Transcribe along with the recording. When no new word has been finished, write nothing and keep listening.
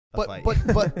a But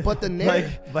fight. but the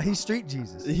narrative. But he's street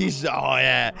Jesus. He's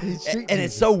yeah, He's street and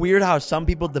it's Jesus. so weird how some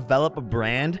people develop a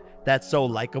brand that's so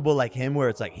likable, like him, where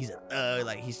it's like he's a thug,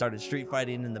 like he started street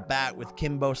fighting in the back with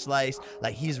Kimbo Slice,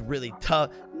 like he's really tough.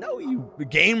 No, you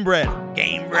game bred. All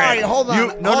right, hold on. You,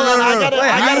 Hold on. I gotta,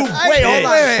 wait, hold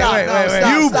on. bitch. Stop. wait, No, wait,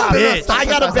 stop, you stop. bitch. I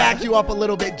gotta back you up a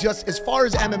little bit. Just as far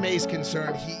as MMA is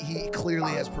concerned, he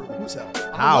clearly has proven himself.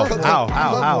 How? Look, How?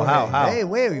 look, How? Hey,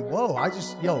 wait, whoa!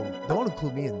 Don't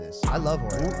include me in this. I love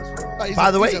Jorge. he's By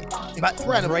the way, he's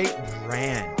incredible. great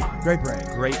brand. Great brand.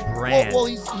 Great brand. Well,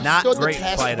 he's not stood the great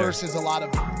test fighter. versus a lot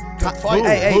of good fighters.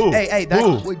 Hey,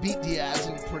 that We beat Diaz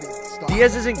and pretty stuff.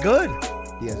 Diaz isn't good.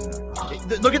 Diaz.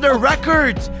 Look at their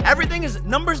records. Everything is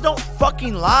numbers don't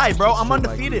fucking lie, bro. I'm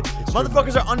undefeated. It's true,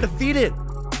 Motherfuckers are undefeated.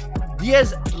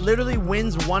 Diaz literally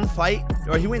wins one fight,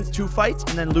 or he wins 2 fights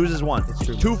and then loses 1. It's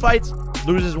true. 2 fights,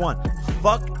 loses 1.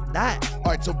 Fuck that.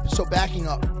 All right, so backing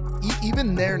up,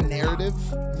 even their narrative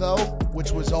though,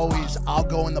 which was always I'll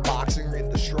go in the boxing ring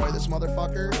and destroy this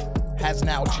motherfucker, has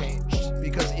now changed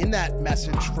because in that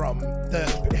message from the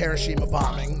Hiroshima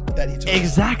bombing that he took,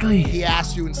 Exactly. he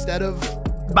asked you instead of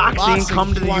Boxing,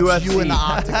 come to he the wants UFC. you in the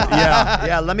octagon.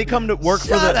 yeah. Let me come to work for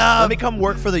Shut the. up. Let me come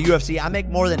work for the UFC. I make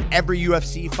more than every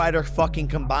UFC fighter fucking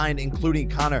combined, including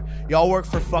Connor. Y'all work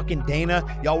for fucking Dana.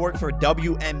 Y'all work for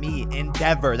WME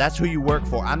Endeavor. That's who you work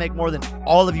for. I make more than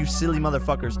all of you silly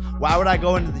motherfuckers. Why would I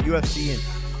go into the UFC and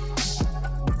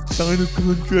sign a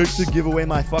contract to give away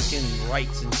my fucking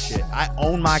rights and shit? I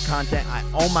own my content. I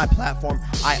own my platform.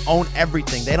 I own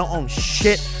everything. They don't own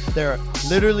shit. They're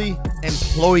literally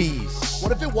employees.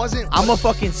 What if it wasn't? I'm a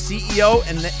fucking CEO,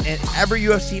 and every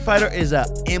UFC fighter is a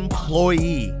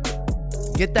employee.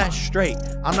 Get that straight.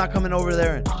 I'm not coming over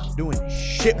there and doing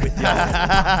shit with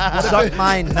y'all. Suck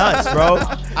my nuts, bro.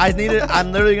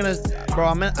 I'm literally gonna, bro.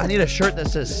 I need a shirt that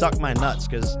says "suck my nuts"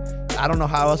 because I don't know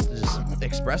how else to just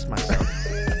express myself.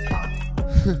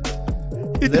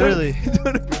 Literally. You're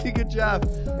doing a pretty good job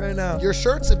right now. Your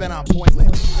shirts have been on point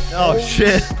lately. Oh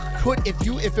shit.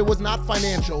 If it was not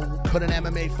financial, could an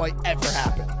MMA fight ever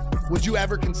happen? Would you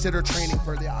ever consider training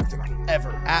for the octagon?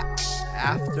 Ever?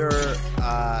 After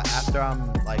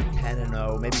I'm like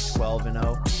 10-0, maybe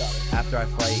 12-0. After I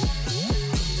fight,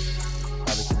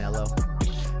 probably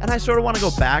Canelo. And I sort of want to go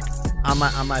back on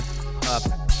my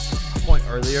point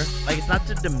earlier. Like, it's not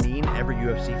to demean every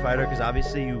UFC fighter, because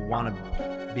obviously you want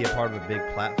to be a part of a big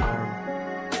platform,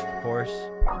 of course.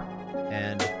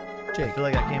 And I feel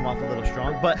like I came off a little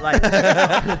strong, but like,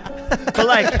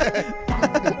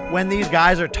 when these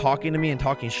guys are talking to me and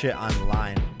talking shit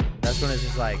online, that's when it's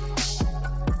just like,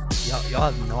 y'all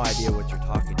have no idea what you're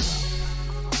talking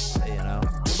about, you know?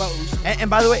 What about Usman? And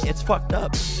by the way, it's fucked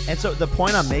up. And so the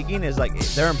point I'm making is like,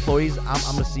 they're employees. I'm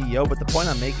a CEO, but the point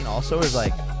I'm making also is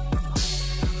like,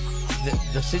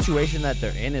 the situation that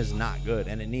they're in is not good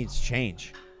and it needs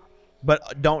change.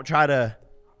 But don't try to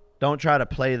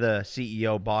play the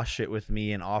CEO boss shit with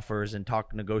me and offers and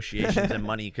talk negotiations and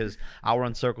money, because I'll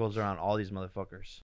run circles around all these motherfuckers.